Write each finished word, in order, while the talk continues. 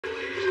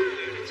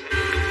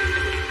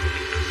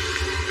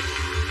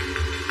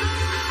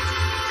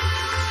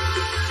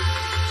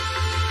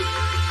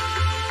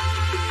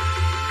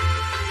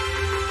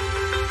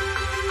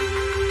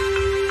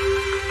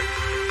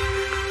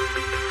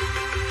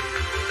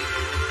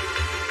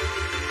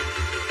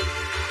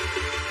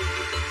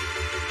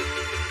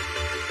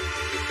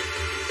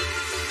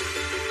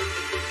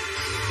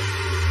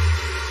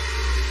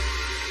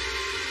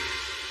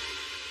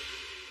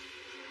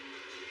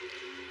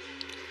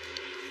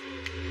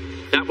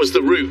That was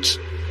the route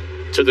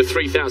to the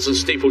 3000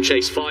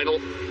 steeplechase final.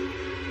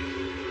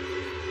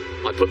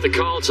 I put the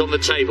cards on the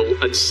table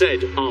and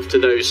said after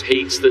those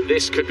heats that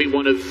this could be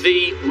one of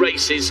the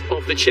races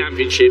of the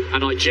championship,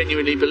 and I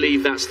genuinely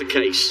believe that's the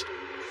case.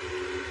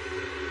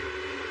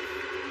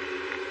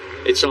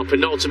 It's our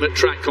penultimate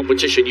track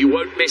competition. You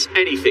won't miss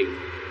anything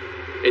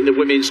in the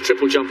women's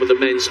triple jump or the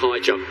men's high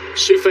jump.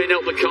 Soufiane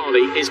El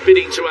Bakkali is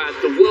bidding to add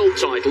the world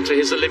title to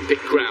his Olympic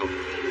crown.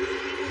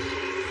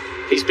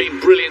 He's been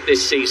brilliant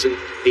this season.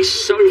 He's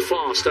so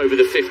fast over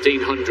the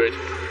 1500.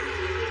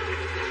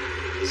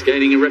 He's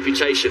gaining a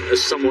reputation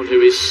as someone who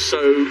is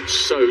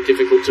so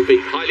difficult to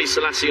beat. Haile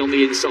Selassie on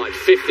the inside,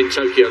 5th in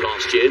Tokyo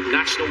last year,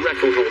 national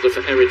record holder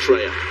for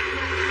Eritrea.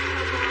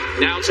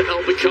 Now to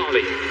El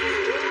Bakkali.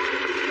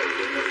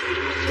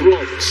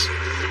 Bronze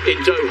in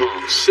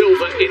Doha,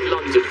 silver in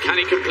London. Can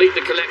he complete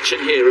the collection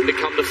here and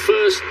become the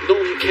first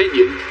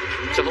non-Kenyan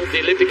to hold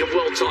the Olympic and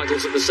world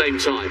titles at the same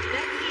time?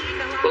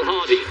 Well,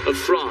 Hardy of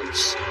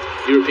France,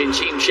 European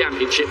Team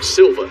Championship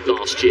silver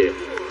last year.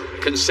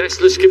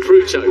 Conseslus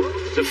Kipruto,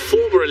 the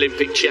former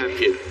Olympic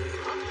champion,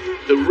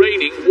 the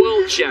reigning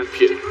world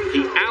champion.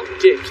 He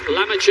outdipped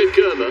Lamacher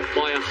Girma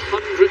by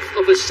 100th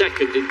of a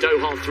second in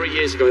Doha 3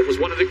 years ago. It was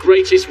one of the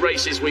greatest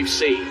races we've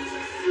seen.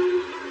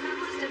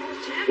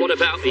 What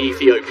about the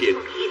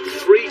Ethiopian?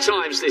 3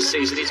 times this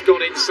season he's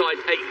gone inside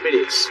 8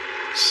 minutes.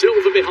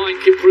 Silver behind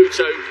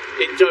Kipruto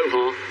in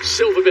Doha,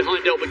 silver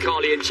behind El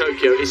Bakkali in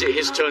Tokyo. Is it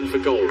his turn for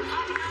gold?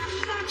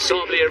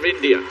 Sabli of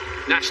India,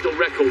 national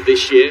record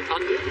this year,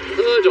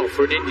 unheard of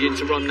for an Indian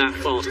to run that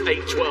fast,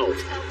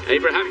 8:12.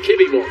 Abraham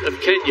Kibiwot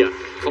of Kenya,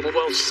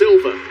 Commonwealth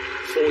silver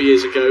 4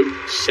 years ago,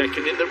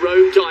 2nd in the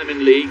Rome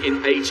Diamond League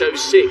in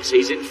 8:06.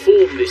 He's in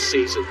form this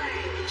season.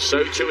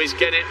 So too is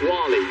Genet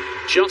Wali,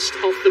 just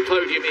off the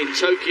podium in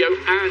Tokyo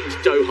and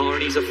Doha,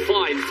 and he's a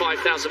fine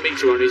 5,000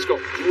 metre runner. He's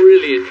got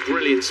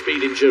brilliant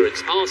speed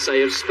endurance. Arce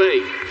of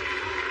Spain.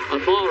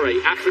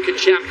 Amare, African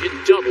champion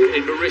double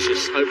in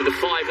Mauritius over the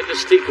 5 in the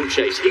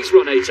steeplechase. He's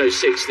run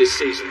 8:06 this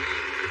season.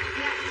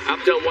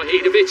 Abdel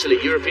Wahid of Italy,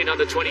 European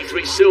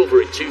under-23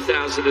 silver in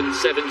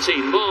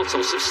 2017.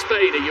 Martos of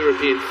Spain, a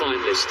European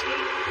finalist.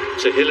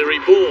 To Hilary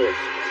Bohr,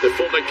 the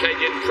former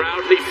Kenyan,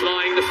 proudly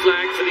flying the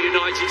flag for the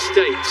United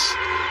States.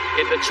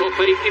 In the top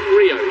 8 in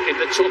Rio, in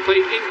the top 8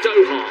 in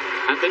Doha,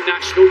 and the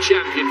national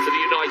champion for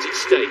the United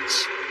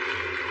States.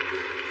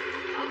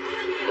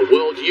 A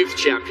world youth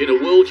champion,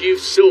 a world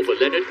youth silver.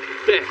 Leonard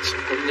Bett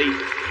on the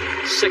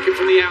second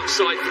from the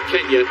outside for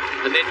Kenya,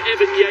 and then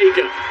Evan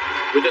Yeager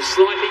with a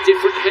slightly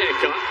different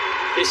haircut.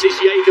 This is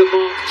Yeager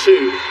Mark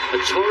II, a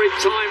torrid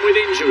time with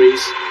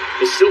injuries.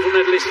 The silver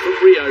medalist from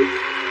Rio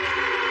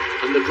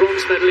and the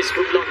bronze medalist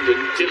from London,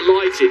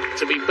 delighted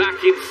to be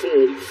back in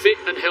form, fit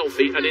and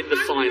healthy, and in the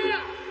final.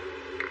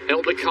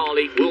 El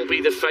Bakkali will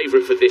be the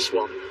favourite for this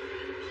one.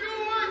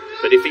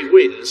 But if he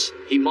wins,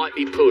 he might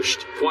be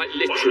pushed, quite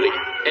literally,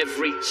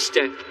 every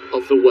step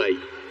of the way.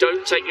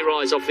 Don't take your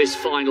eyes off this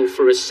final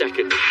for a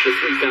second, the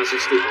 3000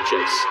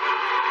 steeplechase.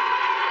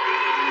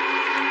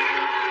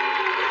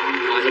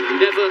 I have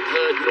never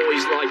heard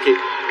noise like it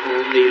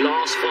on the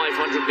last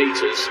 500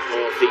 metres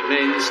of the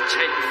men's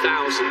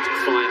 10,000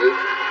 final.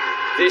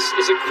 This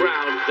is a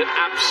crowd that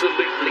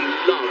absolutely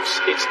loves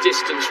its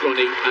distance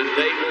running, and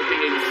they will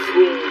be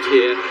enthralled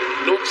here,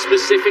 not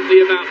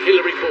specifically about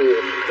Hilary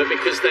Bohr, but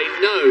because they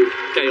know,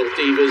 Gail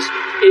Devers,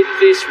 in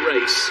this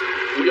race,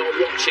 we are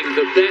watching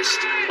the best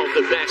of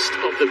the best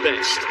of the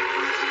best.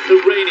 The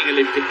reigning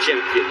Olympic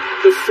champion,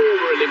 the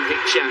former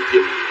Olympic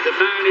champion, the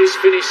man who's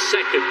finished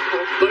second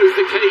on both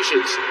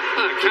occasions.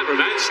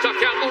 Cameraman stuck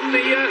out on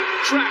the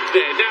track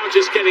there, now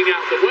just getting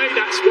out the way.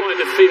 That's why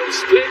the field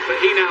split, but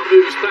he now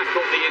moves back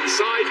on the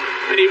inside,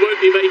 and he won't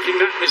be making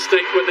that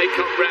mistake when they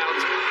come round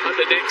at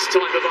the next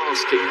time of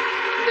asking.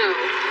 No,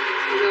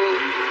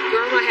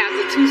 Girma has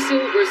the 2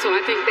 silver, so I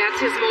think that's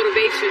his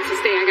motivation to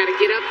stay. I got to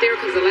get up there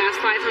because the last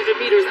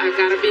 500 meters I've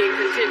got to be in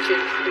contention.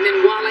 And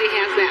then Wale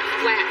has that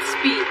flat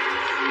speed,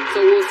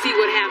 so we'll see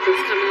what happens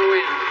coming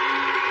around.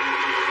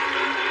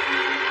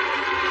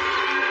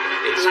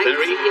 It's I like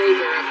to see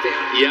Yeager up there.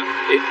 Yeah,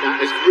 that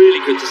is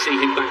really good to see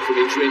him back from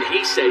injury. And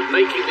he said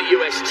making the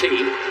US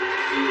team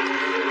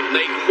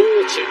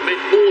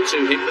meant more to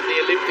him than the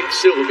Olympic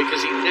silver,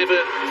 because he never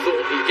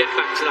thought he'd get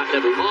back to that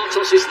level.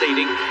 Martos is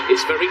leading.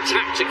 It's very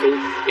tactical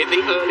in the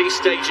early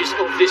stages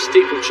of this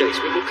steeplechase.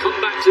 We will come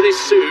back to this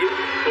soon,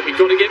 but we've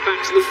got to get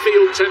back to the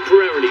field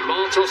temporarily.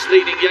 Martos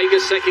leading,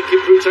 Yeager second,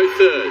 Kipruto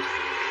third.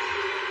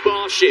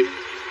 Barshim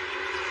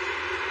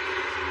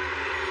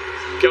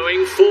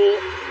going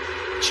for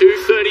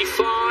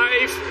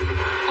 2:35.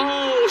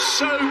 Oh,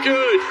 so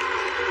good.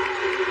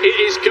 It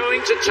is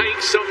going to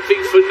take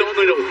something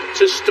phenomenal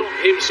to stop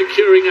him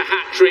securing a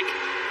hat-trick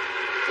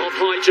of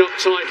high jump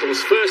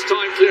titles. First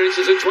time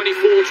clearances at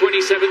 24,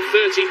 27,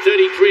 30,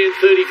 33 and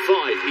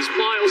 35. He's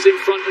miles in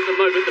front at the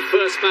moment, the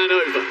first man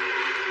over.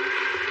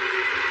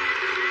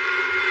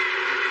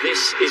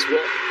 This is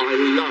what I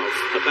love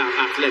about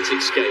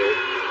athletic scale.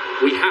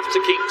 We have to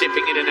keep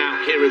dipping in and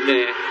out here and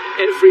there.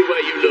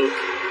 Everywhere you look,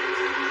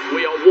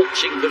 we are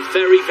watching the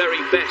very,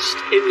 very best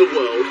in the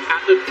world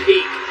at the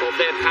peak of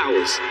their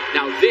powers.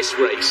 Now this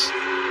race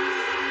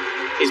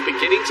is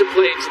beginning to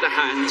play into the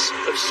hands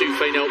of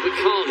Soufiane El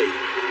Bakkali.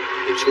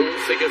 The tall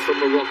figure from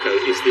Morocco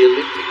is the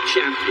Olympic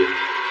champion,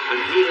 and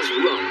he has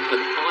run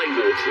an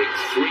eye-watering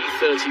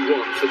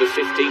 3:31 for the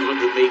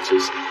 1500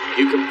 metres.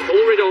 You can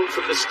pour it on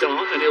from the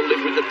start and he'll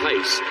live with the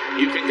pace.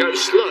 You can go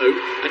slow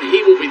and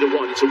he will be the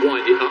one to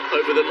wind it up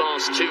over the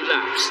last 2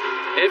 laps.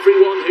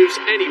 Everyone who's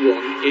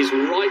anyone is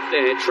right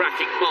there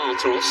tracking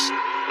Martos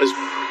as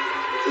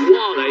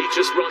Wale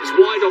just runs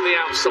wide on the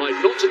outside,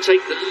 not to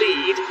take the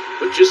lead,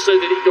 but just so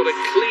that he got a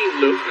clean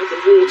look at the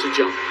water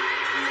jump.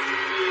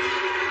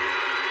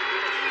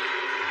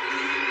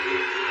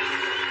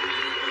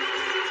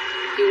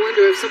 You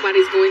wonder if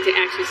somebody's going to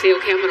actually say,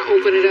 okay, I'm going to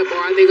open it up, or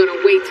are they going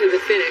to wait to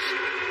the finish?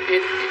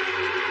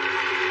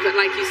 But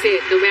like you said,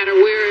 no matter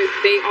where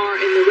they are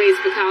in the race,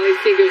 Bakkali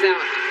figures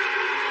out,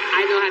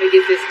 I know how to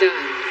get this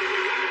done.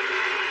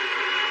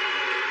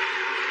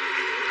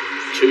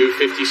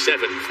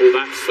 2:57 for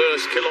that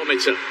first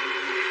kilometre.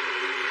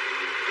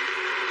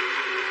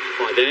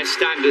 By their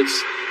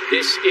standards,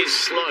 this is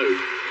slow.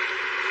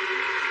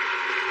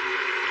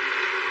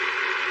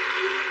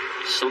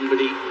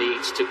 Somebody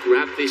needs to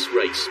grab this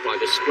race by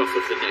the scruff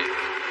of the neck.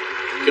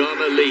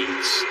 Girma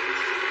leads.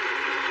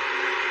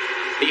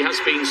 He has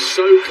been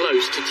so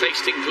close to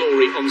tasting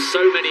glory on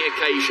so many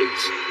occasions,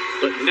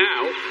 but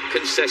now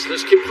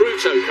Conseslus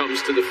Kipruto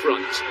comes to the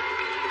front.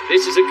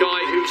 This is a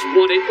guy who's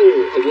won it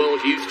all, a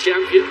world youth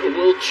champion, a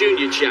world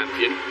junior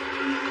champion.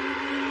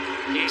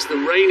 He's the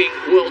reigning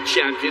world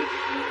champion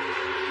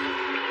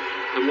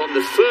and won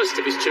the first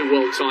of his 2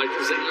 world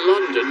titles in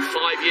London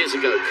 5 years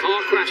ago.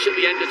 Car crash at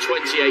the end of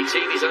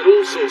 2018. He's had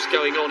all sorts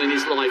going on in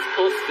his life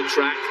off the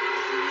track,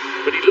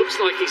 but he looks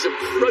like he's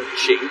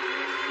approaching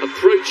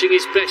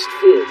his best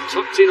form,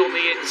 tucked in on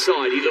the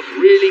inside. He looked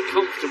really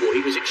comfortable.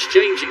 He was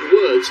exchanging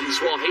words in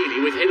Swahili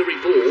with Hilary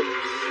Ball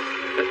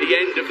at the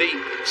end of the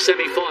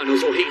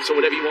semi-finals, or heats, or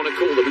whatever you want to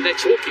call them, and they're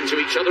talking to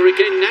each other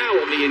again now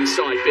on the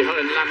inside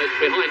behind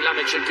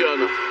Lamich and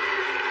Girma.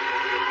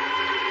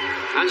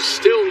 And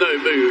still no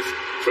move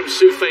from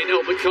Soufiane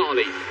El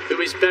Bakkali, who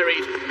is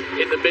buried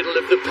in the middle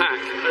of the pack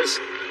as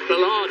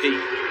Bellardi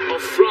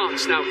of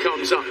France now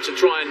comes up to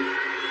try and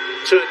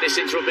turn this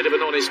into a bit of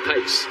an honest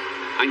pace.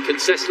 And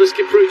Conseslus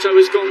Kipruto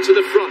has gone to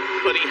the front,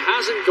 but he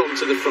hasn't gone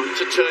to the front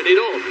to turn it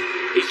on.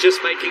 He's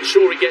just making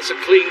sure he gets a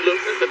clean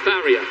look at the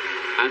barrier.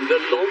 And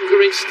the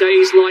longer it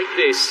stays like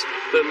this,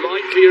 the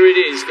likelier it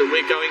is that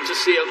we're going to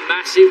see a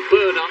massive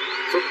burn-up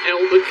from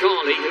El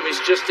Bakkali, who is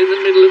just in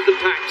the middle of the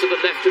pack to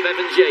the left of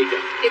Evan Jager.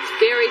 It's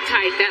very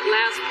tight. That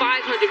last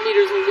 500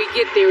 meters when we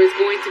get there is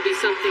going to be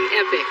something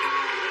epic.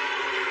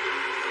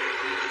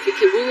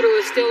 Kipruto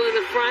is still in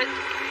the front.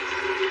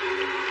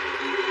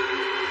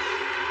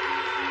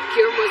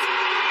 Girma's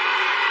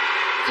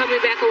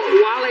coming back.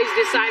 Wale's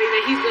deciding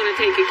that he's going to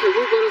take it.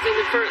 Kipruto's in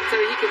the front so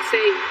he can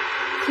stay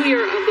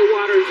clear of the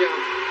water jump.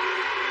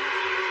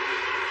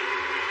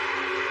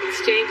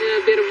 Exchanging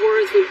a bit of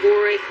words with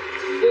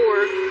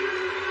Boer.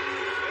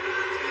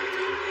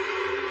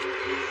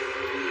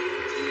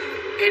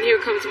 And here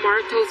comes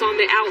Martos on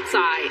the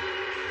outside.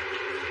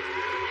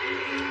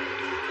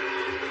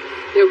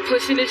 They're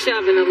pushing and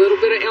shoving, a little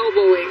bit of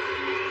elbowing.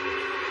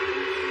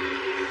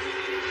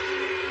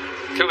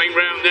 Coming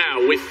round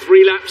now with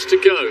 3 laps to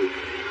go.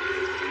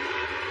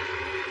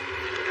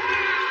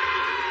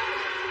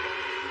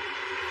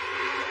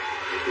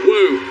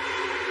 Woo.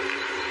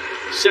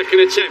 Second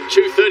attempt,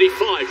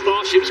 2:35.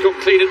 Barshim's gone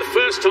clean at the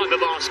first time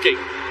of asking.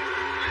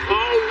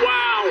 Oh,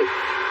 wow.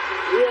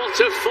 What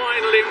a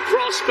final in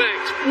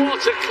prospect.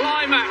 What a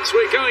climax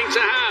we're going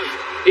to have.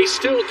 He's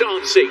still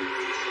dancing.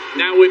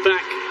 Now we're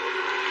back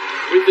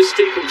with the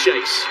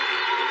steeplechase.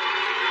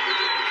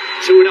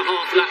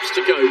 2.5 laps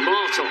to go.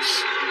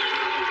 Martos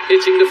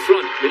hitting the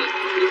front.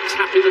 Little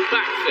tap in the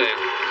back there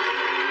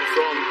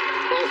from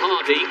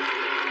Bellardi.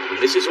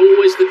 This is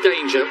always the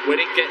danger when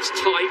it gets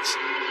tight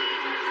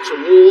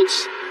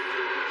towards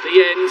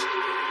the end.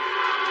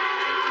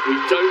 We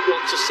don't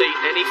want to see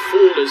any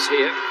fallers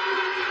here.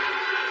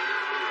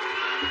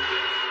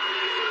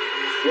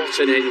 What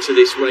an end to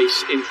this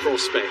race in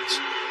prospect.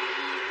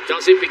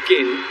 Does it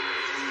begin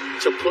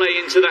to play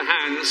into the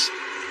hands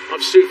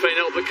of Soufiane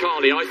El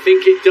Bakkali? I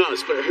think it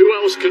does, but who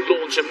else could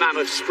launch a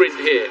mammoth sprint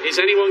here? Is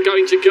anyone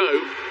going to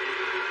go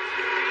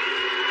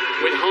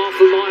with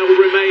half a mile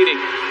remaining?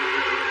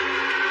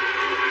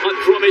 I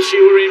promise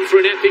you we're in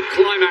for an epic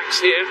climax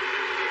here.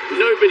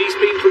 Nobody's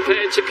been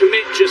prepared to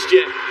commit just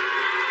yet.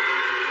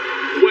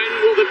 When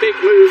will the big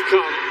move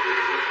come?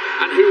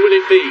 And who will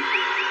it be?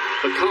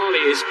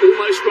 Bakkali is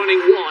almost running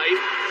wide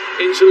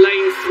into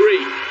lane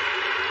 3.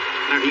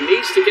 Now he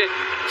needs to get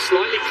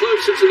slightly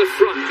closer to the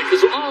front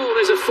because, oh,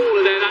 there's a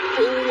faller there. That's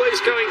always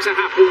going to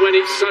happen when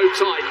it's so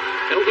tight.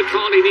 El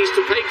Bakkali needs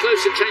to pay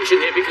close attention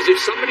here because if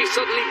somebody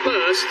suddenly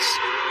bursts,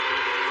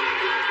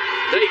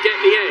 they get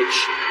the edge.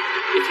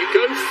 If you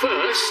go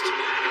first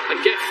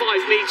and get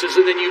 5 meters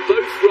and then you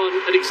both run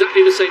at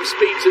exactly the same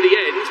speed to the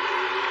end,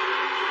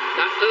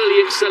 That early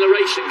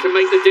acceleration can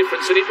make the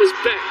difference, and it was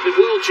Beck, the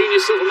World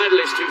Junior silver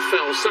medalist, who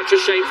fell. Such a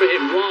shame for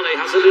him. Wale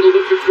has a little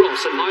look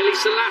across, and Haile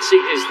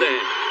Selassie is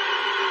there.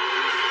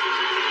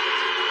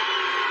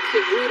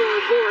 Kipruto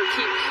and Boer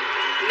keep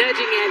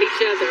nudging at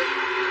each other.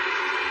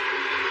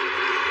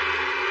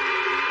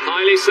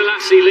 Haile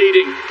Selassie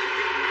leading.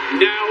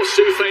 Now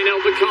Soufiane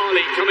El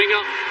Bakkali coming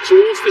up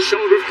towards the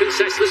shoulder of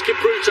Conseslus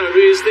Kipruto,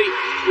 who is the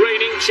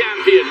reigning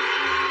champion.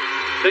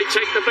 They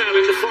take the bell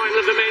in the final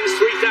of the men's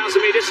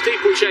 3,000-metre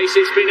steeplechase.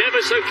 It's been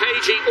ever so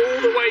cagey all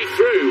the way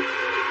through.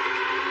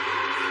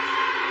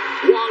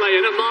 Wale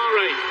and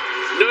Amare,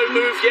 no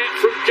move yet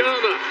from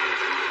Germa.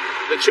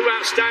 The two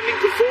outstanding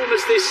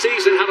performers this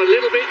season have a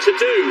little bit to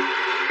do.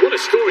 What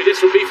a story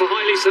this would be for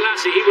Haile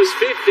Selassie. He was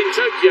 5th in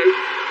Tokyo.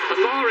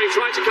 Amare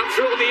trying to come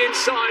through on the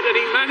inside, and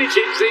he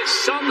manages it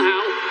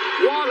somehow.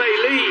 Wale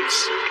leads.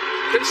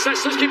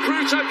 Conseslus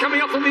Kipruto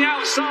coming up on the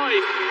outside,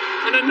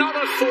 and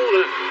another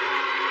faller.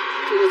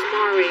 It was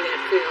Mare that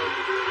fell.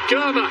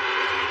 Germa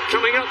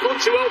coming up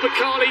onto El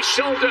Bakkali's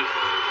shoulder,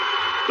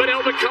 but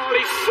El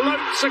Bakkali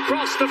floats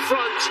across the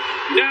front.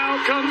 Now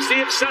comes the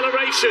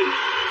acceleration.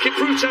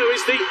 Kipruto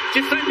is the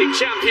defending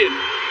champion.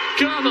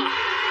 Germa,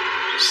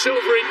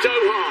 silver in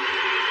Doha,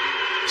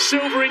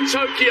 silver in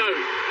Tokyo.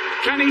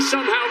 Can he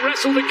somehow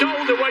wrestle the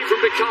gold away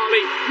from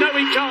Bakkali? No,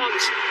 he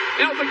can't.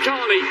 El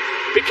Bakkali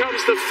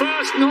becomes the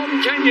first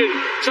non-Kenyan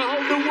to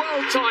hold the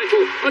world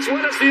title as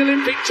well as the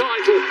Olympic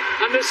title.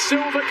 And the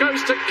silver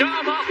goes to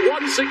Germa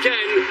once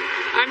again.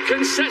 And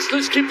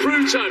Conseslus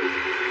Kipruto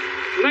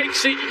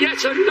makes it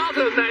yet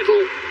another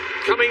medal.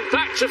 Coming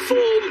back to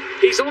form,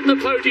 he's on the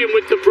podium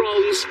with the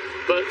bronze,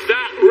 but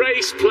that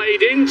race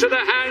played into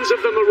the hands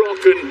of the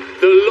Moroccan.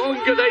 The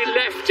longer they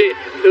left it,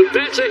 the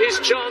better his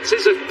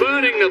chances of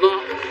burning them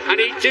up,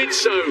 and he did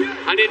so,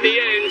 and in the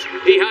end,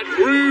 he had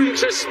room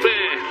to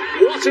spare.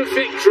 What a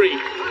victory,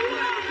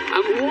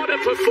 and what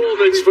a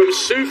performance from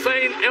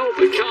Soufiane El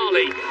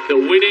Bakkali. The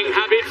winning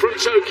habit from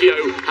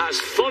Tokyo has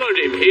followed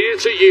him here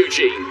to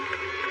Eugene.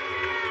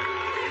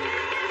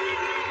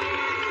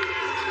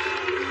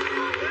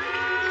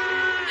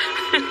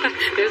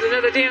 There's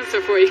another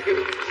dancer for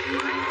you.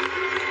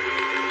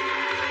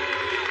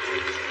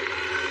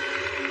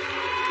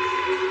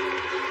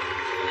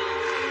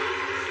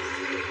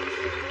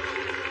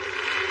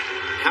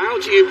 How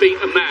do you beat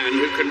a man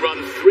who can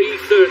run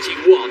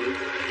 3:31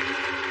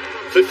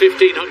 for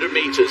 1,500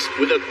 metres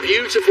with a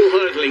beautiful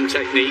hurdling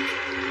technique?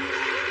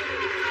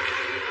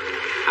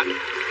 And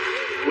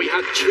we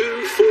had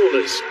two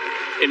fallers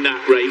in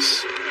that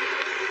race.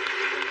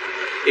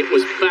 It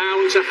was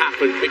bound to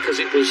happen because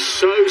it was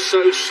so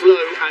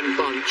slow and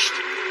bunched.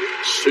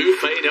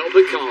 Soufiane El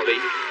Bakkali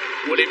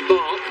will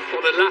embark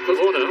on a lap of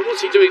honour.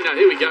 What's he doing now?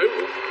 Here we go.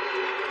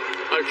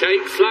 Okay,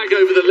 flag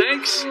over the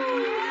legs.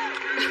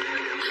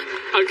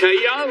 Okay,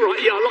 yeah, all right,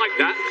 yeah, I like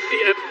that.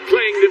 Yeah,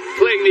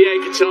 playing the air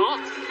guitar.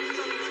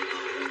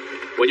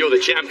 When you're the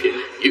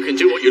champion, you can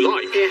do what you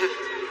like. Yeah.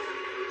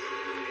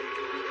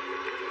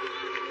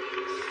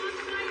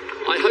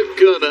 I hope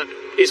Germa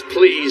is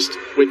pleased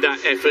with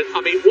that effort.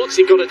 I mean, what's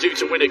he got to do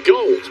to win a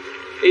gold?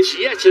 It's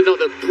yet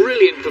another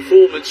brilliant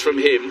performance from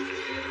him,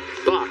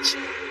 but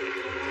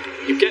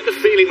you get the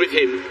feeling with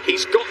him,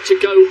 he's got to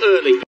go early.